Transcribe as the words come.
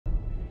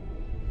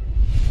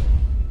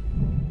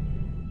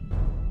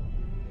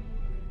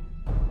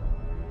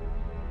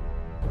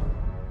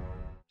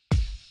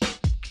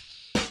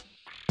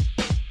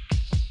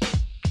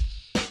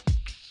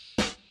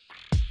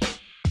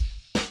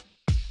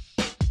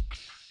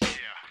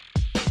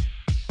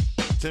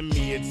To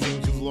me it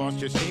seems you've lost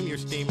your steam it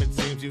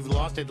seems you've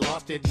lost it.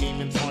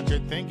 Demons haunt your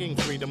thinking,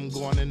 freedom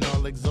gone and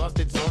all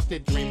exhausted,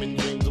 dreaming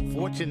dreams of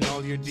fortune.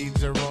 All your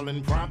deeds are all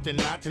impromptu,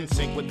 not in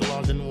sync with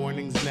laws and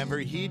warnings never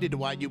heeded.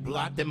 While you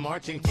blot them,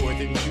 marching forth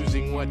and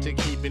choosing what to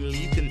keep and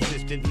leave.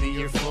 Consistently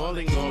you're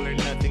falling, all or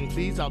nothing.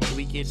 Please, I'll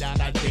tweak it out,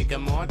 I think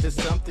I'm onto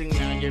something.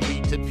 Now you're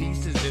beat to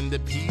pieces, and the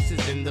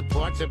pieces and the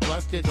parts are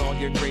busted. All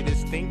your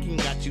greatest thinking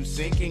got you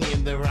sinking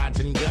in the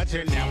rotten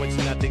gutter. Now it's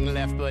nothing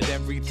left but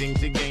everything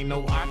to gain,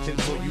 no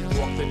options. So you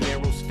walk the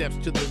narrow steps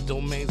to the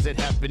domains that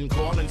have been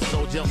calling.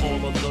 Soldier,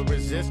 all of the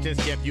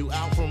resistance kept you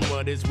out from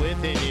what is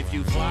within. If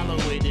you follow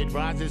it, it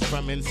rises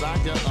from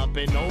inside you, up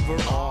and over,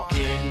 all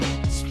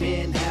in.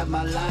 Spend half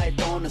my life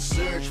on a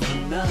search for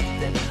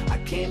nothing.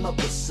 I came up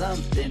with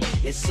something,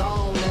 it's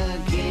on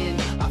again.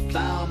 I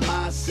found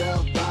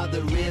myself by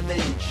the river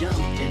and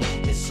jumped in.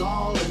 It's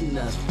all or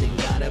nothing,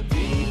 gotta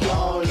be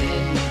all in.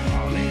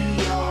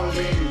 Be all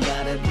in,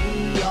 gotta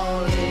be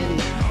all in.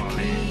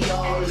 Be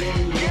all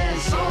in,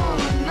 yes, all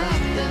or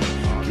nothing.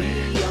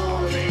 Be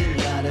all in,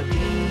 gotta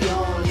be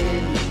all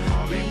in.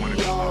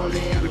 Be all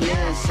in,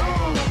 yes,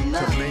 all or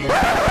nothing.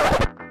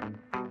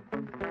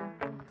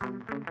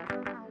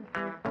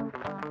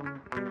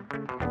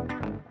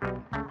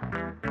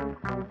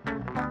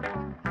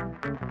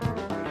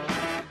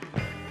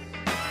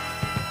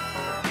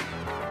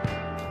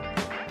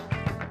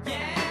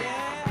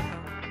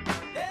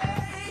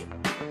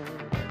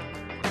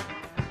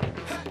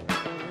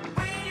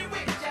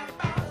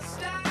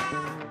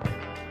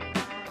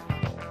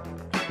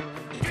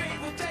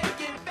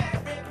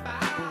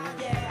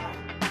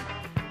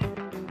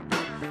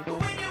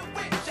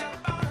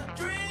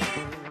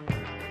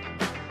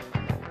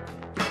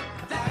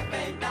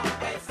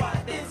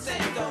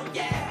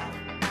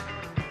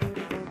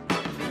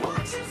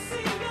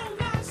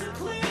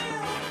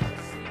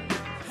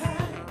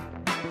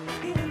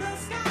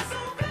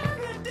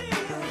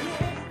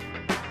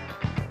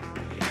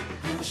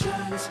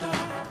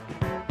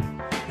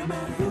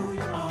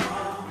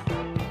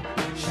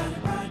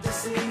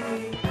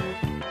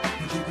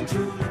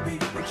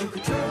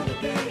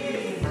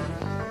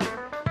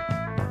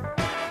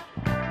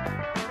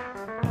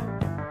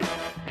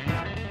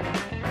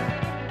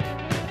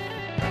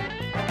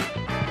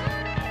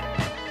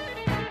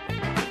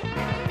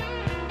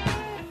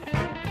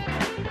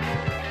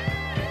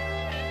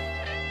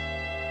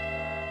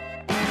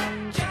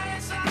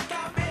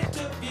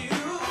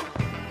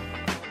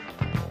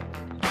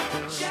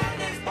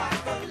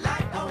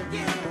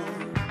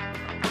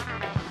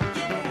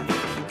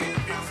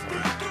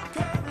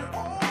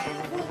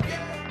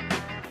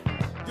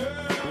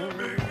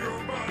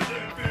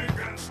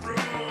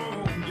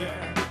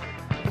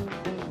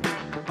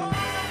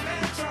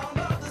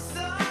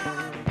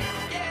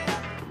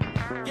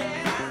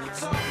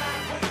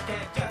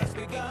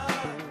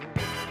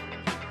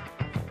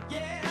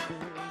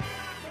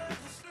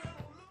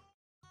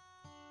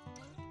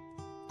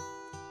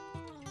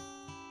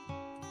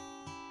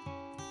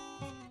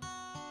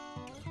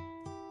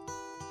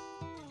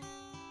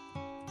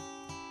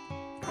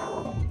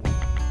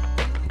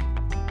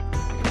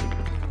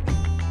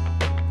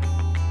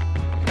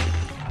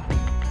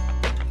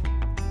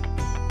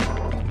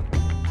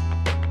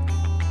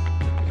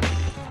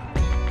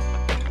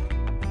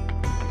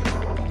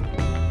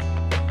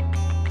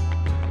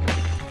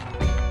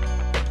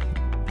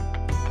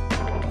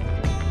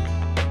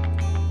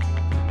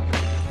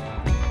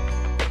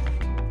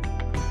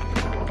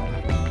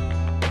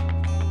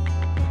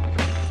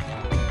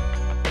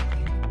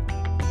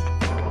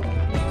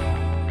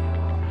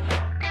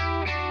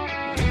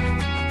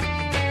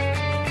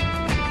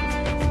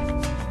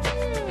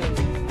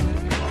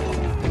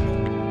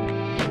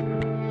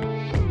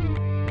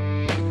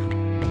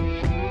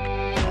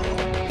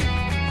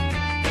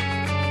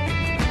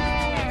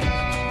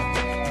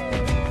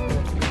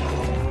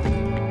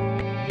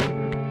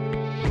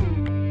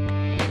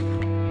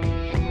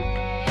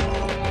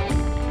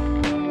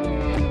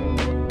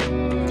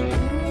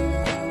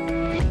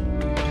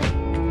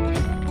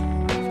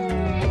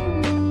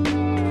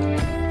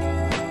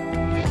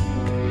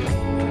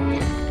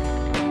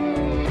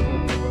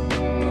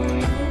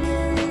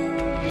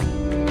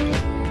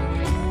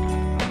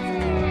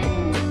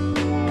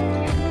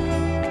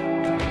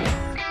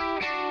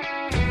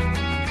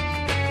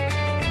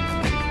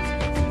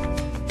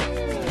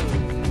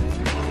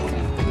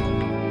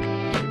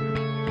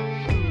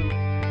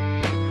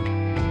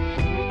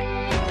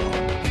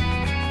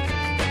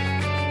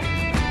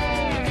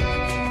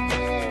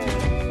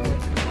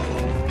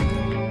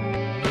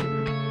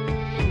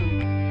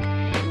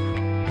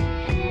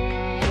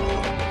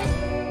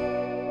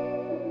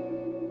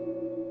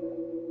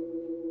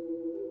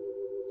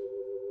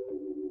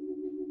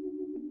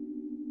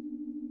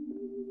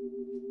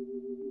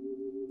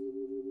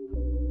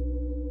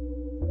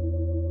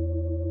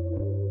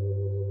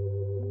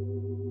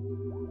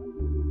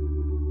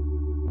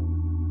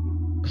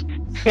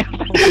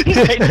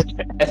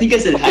 I think I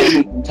said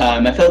hi one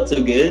time. I felt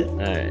so good.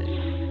 Alright.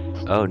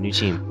 Oh, new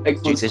team.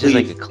 Like, Dude, this is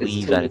like a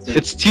cleave that it's.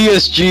 It's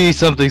TSG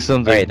something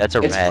something. Alright, that's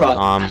a It's red. pro-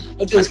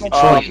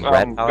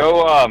 Red power?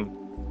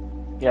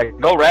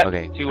 Go red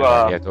Okay. to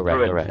Yeah, go red.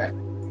 Go red.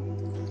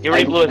 He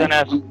already blew his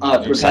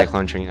NS.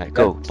 Cyclone training that.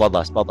 Go.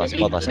 Bloodlust.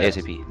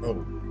 ASAP.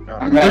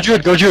 I'm Go red.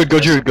 Druid, go Druid, go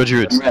Druid, go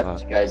Druid. I'm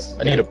red, guys.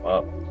 I need a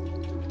pop.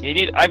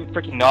 I'm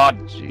freaking nod.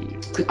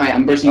 Alright,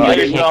 I'm bursting I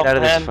you're you. can't get out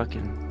of this man.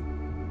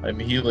 fucking. I'm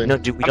healing. No,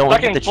 dude, we I'm don't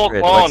stuck hit in the full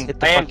druid. clone. Let's hit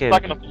the I am fucking.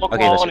 stuck in a full Okay,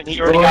 clone, let's and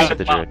he already hit got the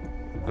the druid.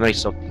 I'm gonna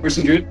still.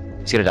 Bursting Druid?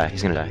 He's gonna die.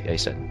 He's gonna die. Yeah, he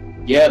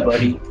said. Yeah,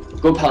 buddy.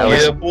 Go Pally.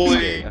 Yeah,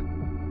 boy.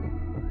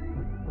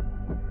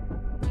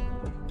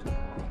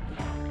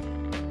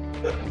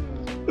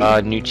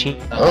 New team.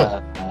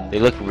 Uh, They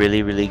look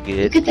really, really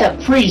good. Look at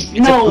that priest.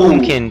 It's No. a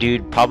boomkin,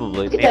 dude.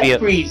 Probably. Look at Maybe that a.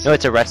 priest. No,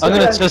 it's a rest. I'm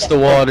gonna test the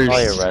waters.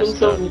 Probably a rest.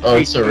 Oh,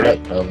 it's a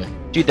red, probably.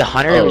 Dude, the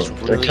hunter Oh, was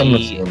they're coming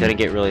really for me. gonna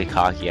get really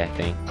cocky. I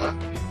think.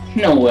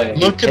 No way.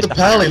 Look at It's the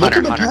pally. Look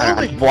at the hunter.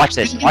 pally. Watch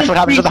this. Watch what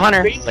happens to the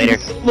hunter later.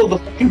 Solo the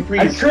fucking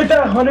priest. I that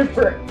 100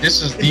 for.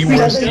 This is the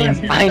worst game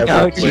you've I ever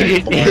know,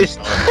 played. dude, it is.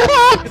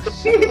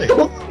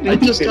 I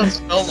just got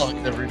spell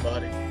locked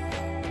everybody.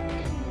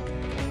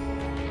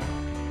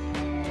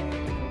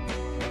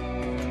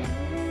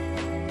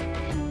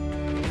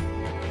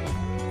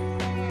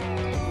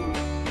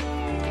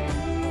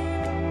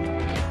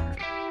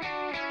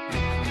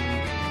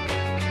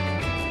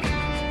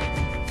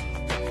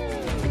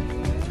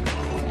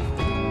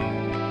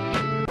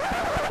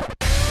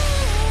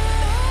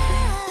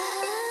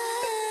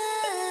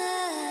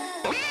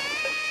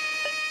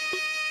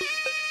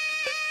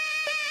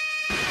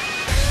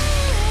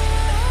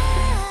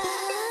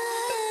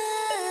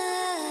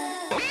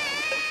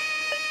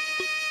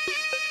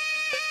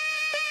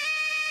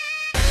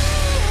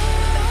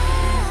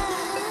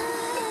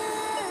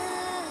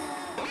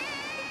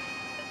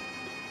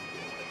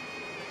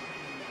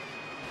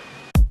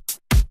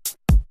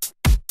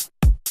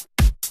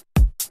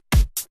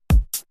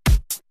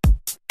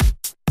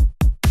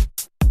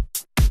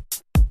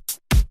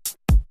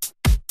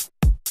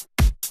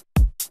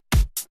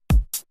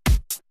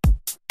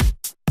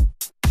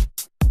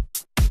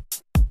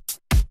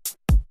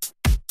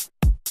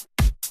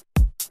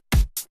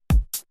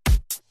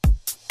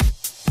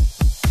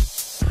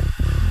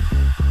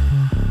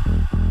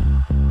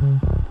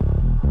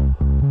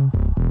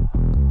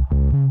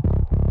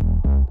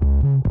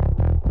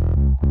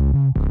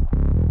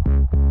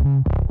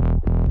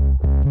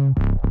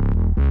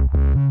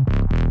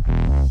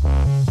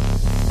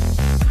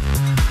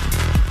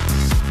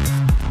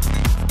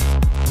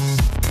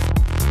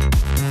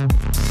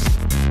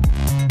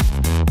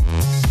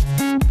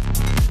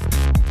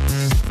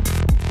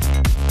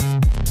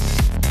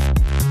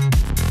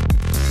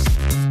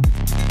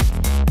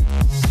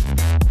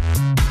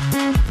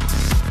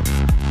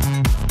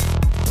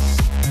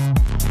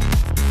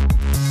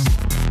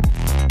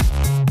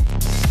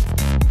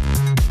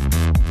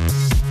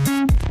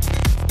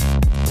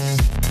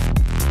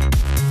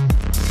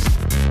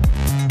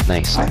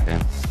 Nice. Okay.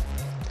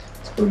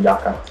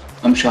 Yaka.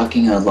 I'm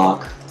shocking a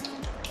lock.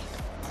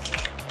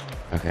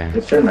 Okay.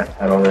 It's in my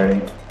head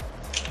already.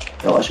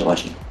 Yo,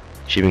 watch it.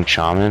 She being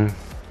shaman.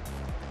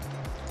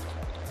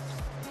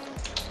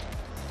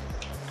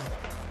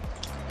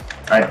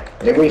 Alright,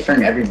 they're waiting for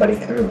everybody.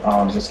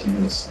 Oh, I'm just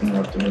kidding. Just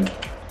interrupted me.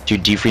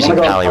 Dude, defreezing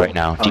go. Pally right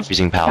now.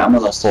 Defreezing Camera Pally.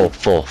 lesson.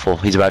 Full.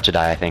 He's about to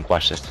die, I think.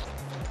 Watch this.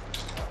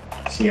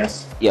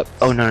 CS. Yep.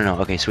 Oh, no.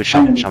 Okay, switch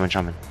shaman.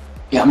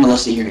 Yeah, I'm gonna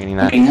list it here. Getting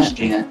I'm that.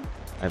 getting that.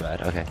 My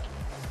bad. Okay.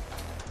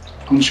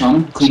 I'm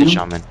shaman. Clean Switch him.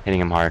 shaman.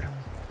 Hitting him hard.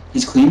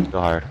 He's clean. Go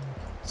hard.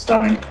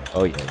 Stunning.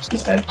 Oh, yeah.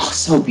 He's dead. Oh,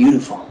 so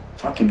beautiful.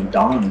 Fucking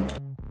Dom.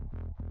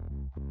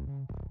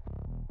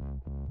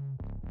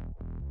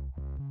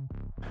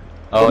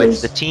 Oh,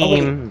 it's the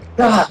team.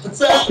 God,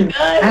 what's up,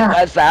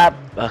 guys? What's up?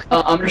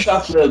 I'm gonna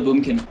shock the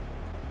boomkin.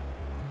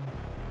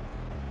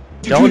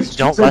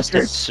 Don't lust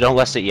it. Don't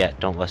lust it yet.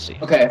 Don't lust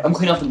it. Okay, I'm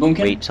cleaning off the boomkin.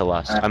 Wait till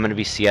lust. I'm gonna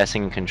be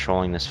CSing and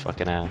controlling this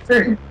fucking app.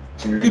 Dude,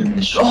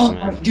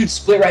 dude,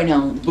 split right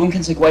now. The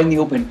boomkin's like wide in the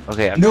open.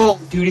 Okay. No,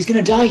 dude, he's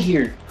gonna die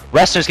here.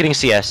 Resto's getting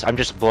CS. I'm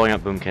just blowing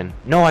up Boomkin.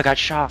 No, I got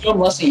shot. Don't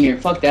lusting here.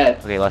 Fuck that.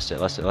 Okay, lust it.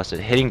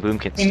 Hitting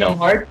Boomkin Hitting him still.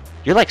 hard.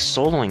 You're like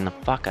soloing the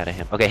fuck out of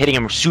him. Okay, hitting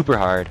him super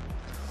hard.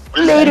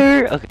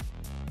 Later. Okay.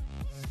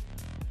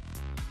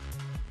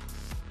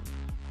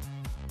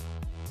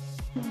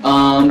 Hey,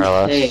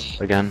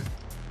 Carlos again.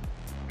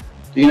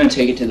 you're gonna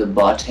take it to the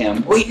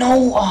bottom. Wait,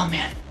 no. Oh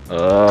man.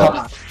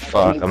 Oh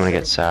fuck! I'm gonna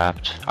get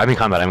sapped. I'm in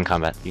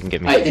combat. You can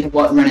get me. Alright, then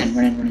what? Run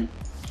in.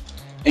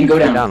 And go Go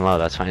down. down low.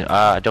 That's fine.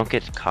 Don't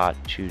get caught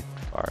too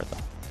far though.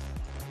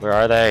 Where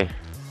are they?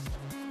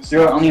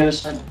 Zero on the other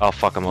side. Oh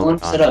fuck! I'm Don't let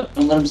over. him set up.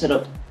 Don't let him set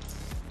up.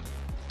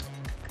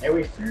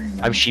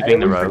 I'm sheeping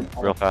the road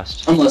real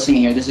fast. I'm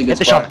listening here. This is a good Hit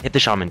the spot. shaman. Hit the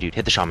shaman, dude.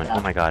 Hit the shaman.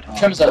 Oh my god.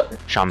 Shem's up.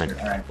 Shaman.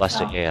 Alright.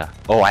 Lust it. Yeah.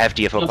 Oh, I have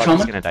DFO. No Fuck, shaman?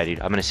 he's gonna die,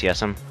 dude. I'm gonna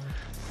CS him.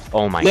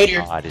 Oh my Later.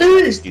 god, it's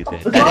so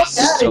stupid. That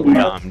is so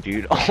dumb,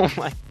 dude. Oh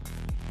my.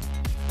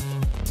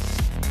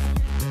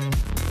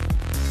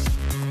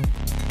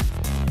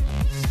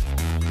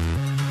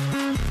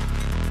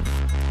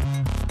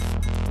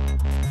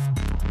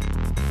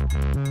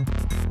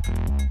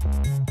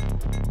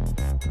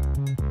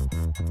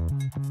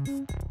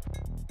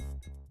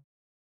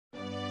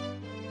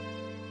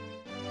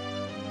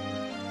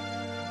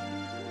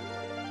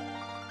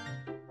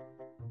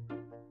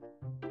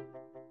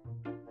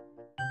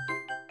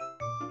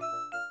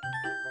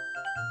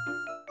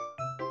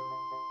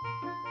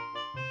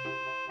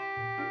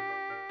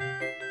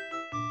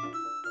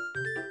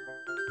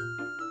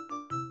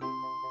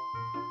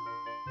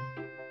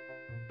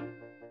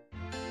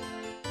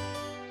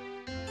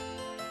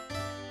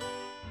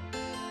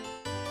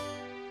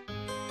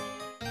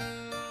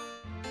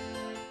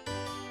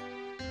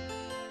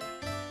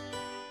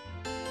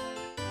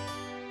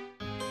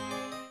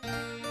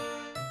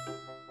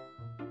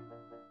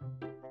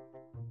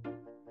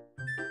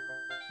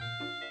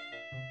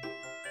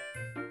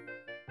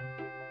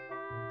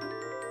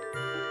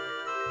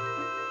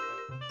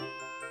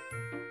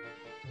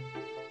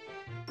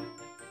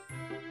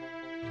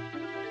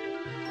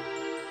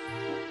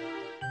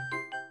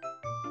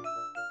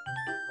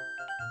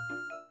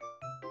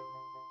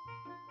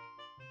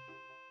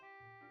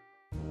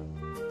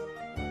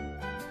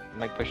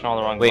 like pushing all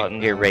the wrong Wait,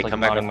 buttons. here, and Ray, it's, like,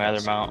 come back mounting up. my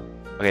other mount.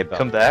 Okay, Bell.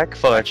 Come back?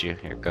 Fuck. Got you.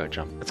 Here, go,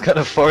 jump. It's kind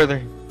of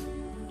farther.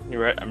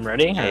 You I'm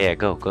ready? Yeah,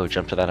 go,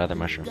 jump to that other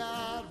mushroom.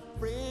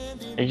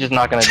 You're just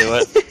not gonna do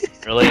it.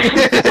 Really?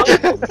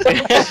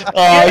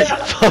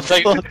 Oh, It's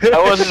like,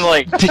 I wasn't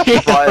like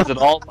surprised at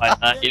all by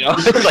that, you know?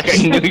 It's like I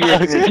knew you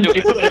were gonna do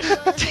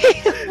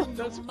it.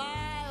 That's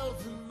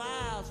miles and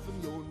miles from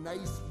your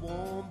nice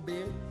warm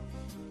bed.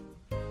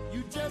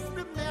 You just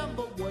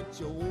remember what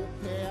your old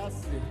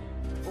past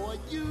said. Boy,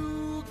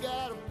 you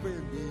got a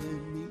friend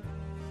in me.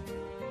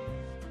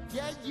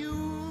 Yeah,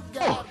 you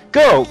got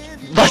Go!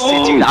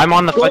 Busted, dude, I'm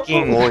on the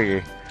fucking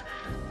warrior.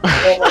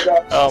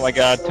 Oh my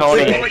god,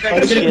 Tony.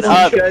 Get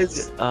up!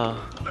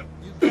 Oh.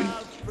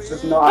 This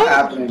is not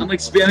happening. I'm like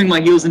spamming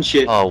my heals and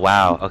shit. Oh,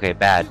 wow. Okay,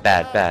 bad.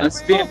 I'm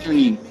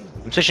spamming.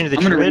 I'm switching to the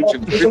I'm gonna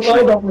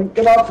druid.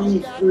 Get off from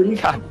me, Rudy.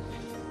 God,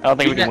 I don't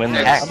think we can win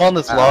this. Heck. I'm on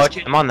this log.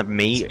 I'm on the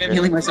meat. Spam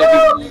healing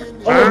myself.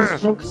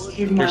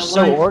 They're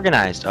so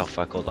organized. Oh,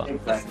 fuck, hold on.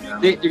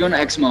 You're going to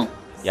Exmo.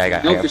 Yeah, I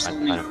got Nope, it. you're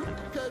Fine.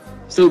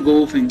 Still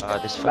golfing.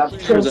 This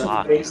fucking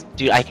block.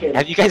 Dude,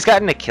 have you guys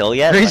gotten a kill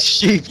yet? Very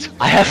sheep.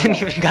 I haven't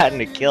even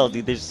gotten a kill,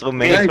 dude. There's so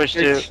many. Yeah, Push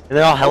two. And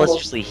they're all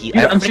helliciously heat.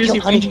 Dude, I'm gonna seriously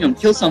kill honey punching him.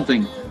 Kill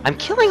something. I'm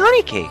killing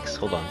honey cakes.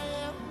 Hold on.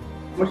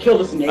 I'm gonna kill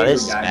this neighbor Oh,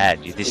 this is guy.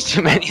 bad, dude. There's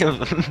too many of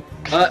them.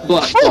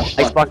 Block.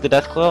 Xbox the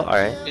death claw. All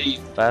right, Yeah, you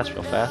fast,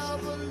 real fast.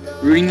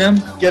 rooting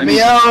them? Get me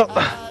out!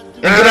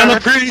 And get on the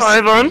priest!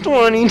 5 on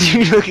 20,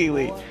 dude. Okay,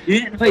 wait. You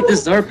didn't fight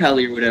this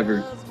Zarpally or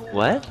whatever.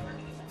 What?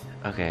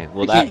 Okay,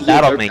 well I can't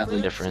that'll heal make Zarpally.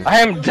 the difference. I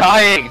am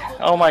dying!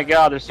 Oh my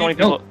god, there's so many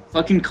people. No,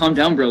 fucking calm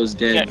down, bro's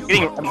Yeah, dead.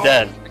 I'm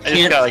dead. I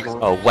just got like.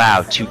 Oh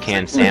wow,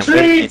 Toucan Sam,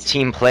 Retreat!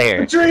 team player.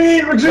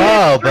 Retreat!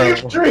 Wow, bro.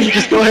 You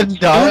just go ahead and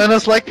die on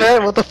us like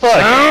that? What the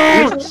fuck?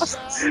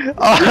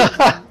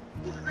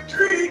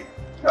 Retreat!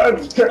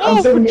 I'm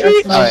saving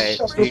the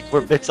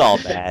Alright, it's all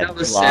bad. That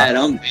was We lost. sad.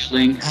 I'm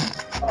bailing.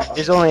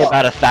 There's only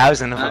about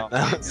 1,000 of them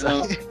now.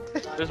 So.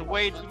 There's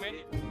way too many.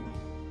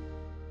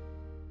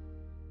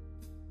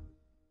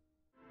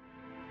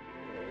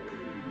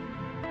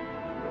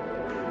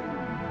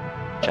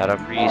 Shadow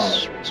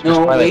Priest.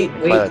 No, Twilight,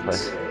 wait. Twilight play.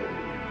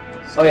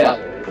 Oh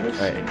yeah.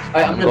 Alright,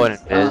 I'm I'm going in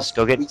Biz.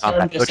 Go get in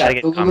combat. Go try to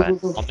get in combat.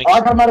 I'll make Oh,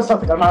 I'm out of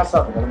stuff. I'm out of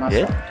stuff. I'm out of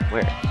Did? stuff.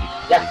 Where?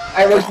 Yeah,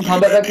 I wrote some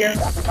combat up here. I'm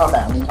in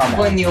combat. I'm in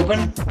combat. in the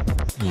open.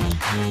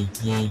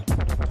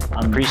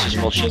 Priest is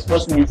full shit.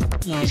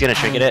 He's gonna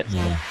trinket it.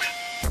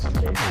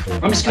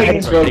 I'm just cutting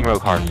his Hitting rope.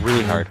 rogue hard,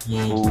 really hard.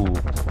 Ooh.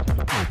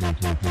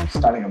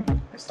 Stunning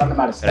him. I stunned him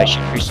out of But I stuff.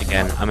 shoot Priest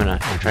again. I'm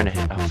trying to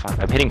hit. Oh fuck.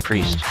 I'm hitting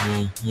Priest.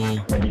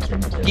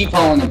 Keep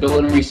following the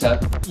build and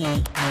reset.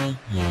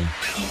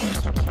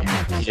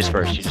 He just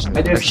burst. He just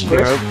I did burst. Shooting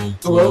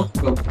rogue.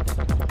 Go.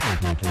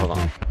 Hold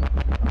on.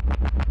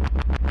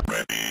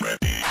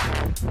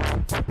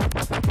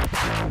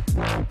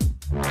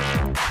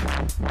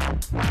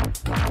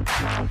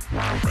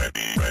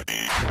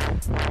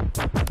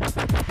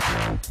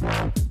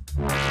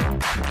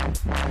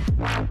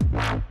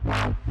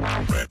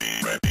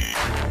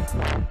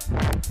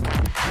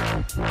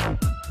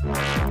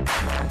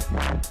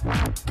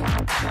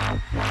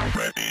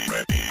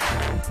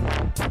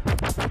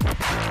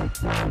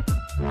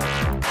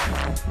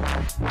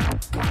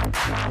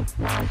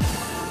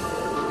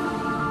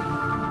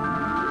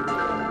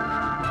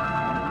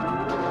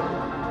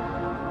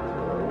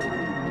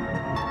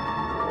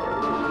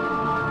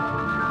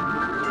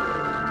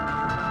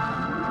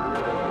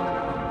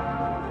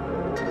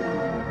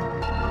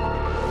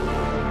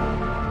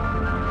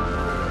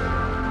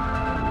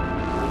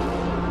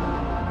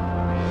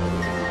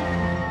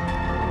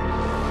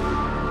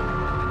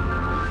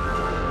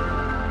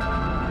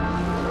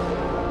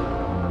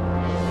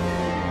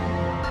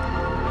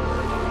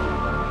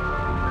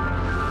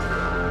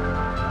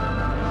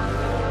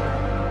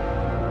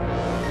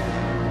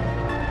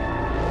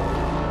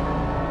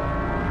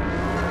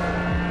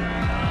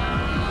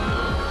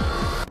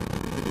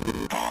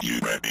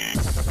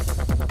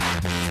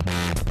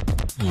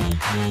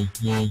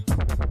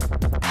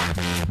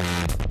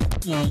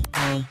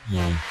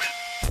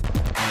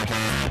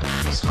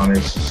 This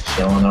hunter's just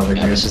chilling over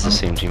Yeah, here. this is the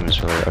same team as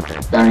earlier. Okay.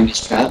 Bounding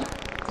his trap.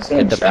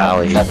 Hit the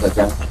valley.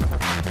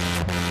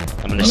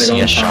 I'm gonna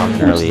CS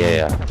Shaman early.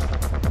 Yeah.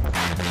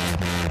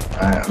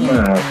 Alright, I'm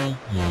gonna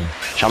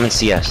Shaman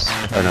CS.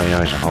 Oh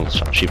no, he's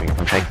not. Sheeping.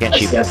 I'm trying to get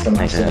sheeping. CS them.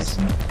 Nice. CS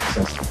them.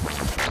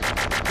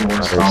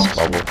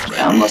 Bubble.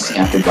 Yeah, I'm listening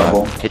after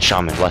bubble. Hit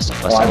Shaman. Bless it.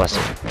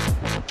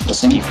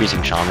 Listening.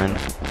 Defreezing Shaman.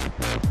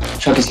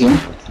 Chuck is healing.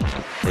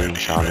 Hitting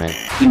Shaman.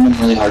 Healing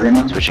really hard right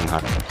now. Switching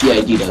Hunter. Yeah,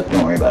 I did.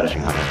 Don't worry about it.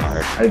 Switching Hunter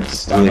hard. I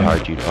just Really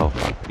hard, dude. Oh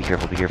fuck. Be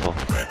careful.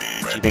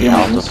 Keeping Yeah,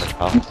 Pal. Don't this- touch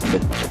Pal.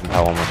 Switching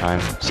Pal one more time.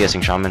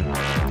 CSing Shaman.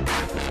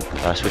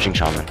 Switching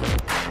Shaman.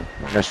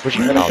 No,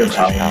 switching I'm Pal. gonna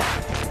Switching Pal.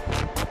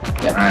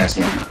 Pal. Yeah, I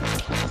see him.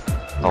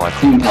 Oh, I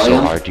cleaned Pal, so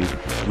yeah. hard, dude.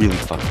 Really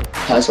fucking.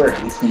 How's work?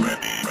 He's clean.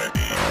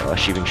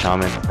 Sheeping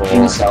Shaman.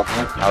 Healing self.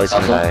 Pally's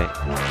gonna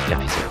die.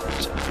 Yep, he's it.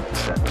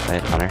 I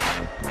hit Hunter.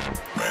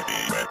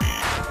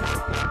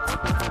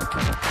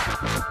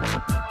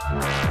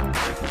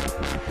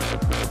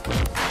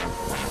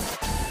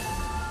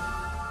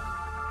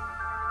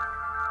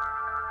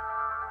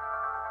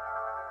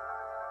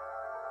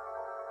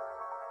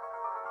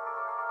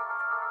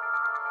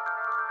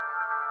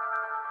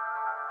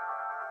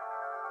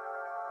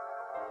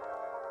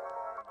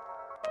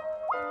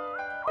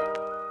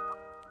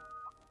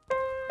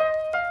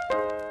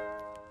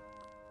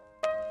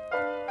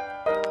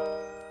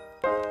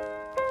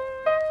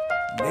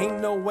 Ain't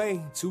no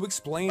way to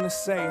explain or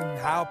say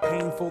how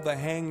painful the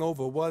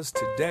hangover was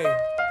today.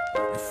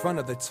 In front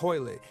of the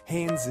toilet,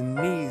 hands and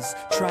knees,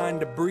 trying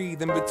to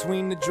breathe in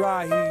between the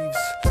dry heaves.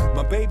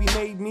 My baby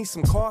made me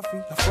some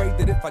coffee, afraid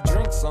that if I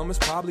drink some, it's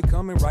probably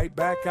coming right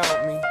back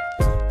out me.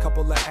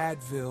 Couple of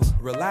Advil,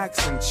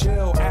 relax and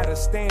chill, at a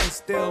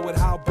standstill with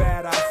how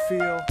bad I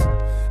feel.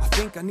 I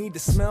think I need to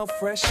smell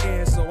fresh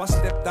air, so I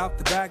stepped out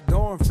the back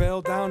door and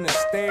fell down the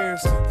stairs.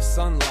 The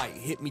sunlight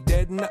hit me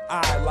dead in the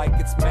eye, like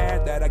it's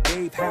mad that I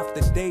gave half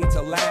the day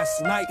to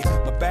last night.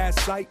 My bad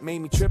sight made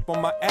me trip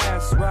on my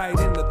ass right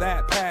into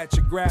that patch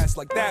of grass,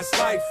 like that's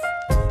life.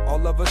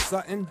 All of a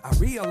sudden, I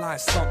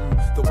realized something.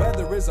 The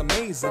weather is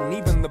amazing,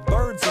 even the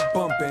birds are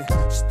bumping.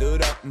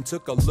 Stood up and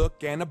took a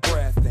look and a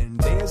breath, and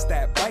there's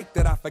that bike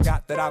that I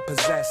forgot that I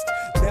possessed.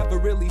 Never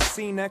really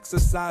seen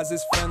exercise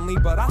as friendly,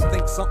 but I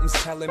think something's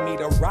telling me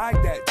to ride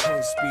that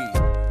 10-speed.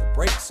 The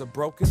brakes are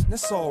broken,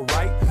 that's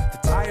alright. The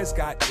tires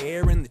got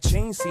air and the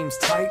chain seems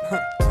tight.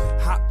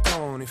 Hopped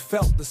on, it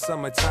felt the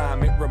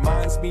summertime. It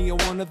reminds me of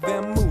one of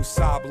them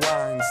Moosab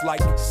lines, like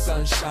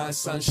sunshine,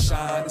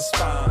 sunshine is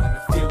fine.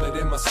 I feel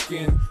it in my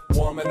skin,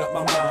 warming up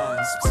my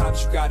mind.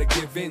 Sometimes you gotta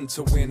give in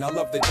to win. I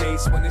love the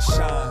days when it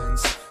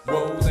shines.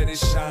 Whoa, let it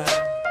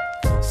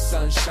shine.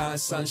 Sunshine,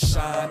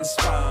 sunshine is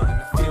fine.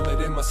 I feel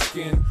it in my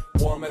skin,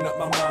 warming up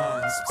my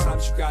mind.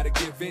 Sometimes you gotta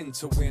give in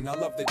to win. I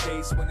love the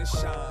days when it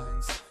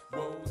shines.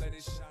 Whoa, let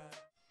it shine.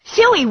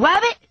 Silly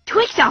rabbit,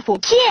 tricks are for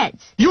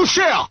kids. You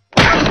share.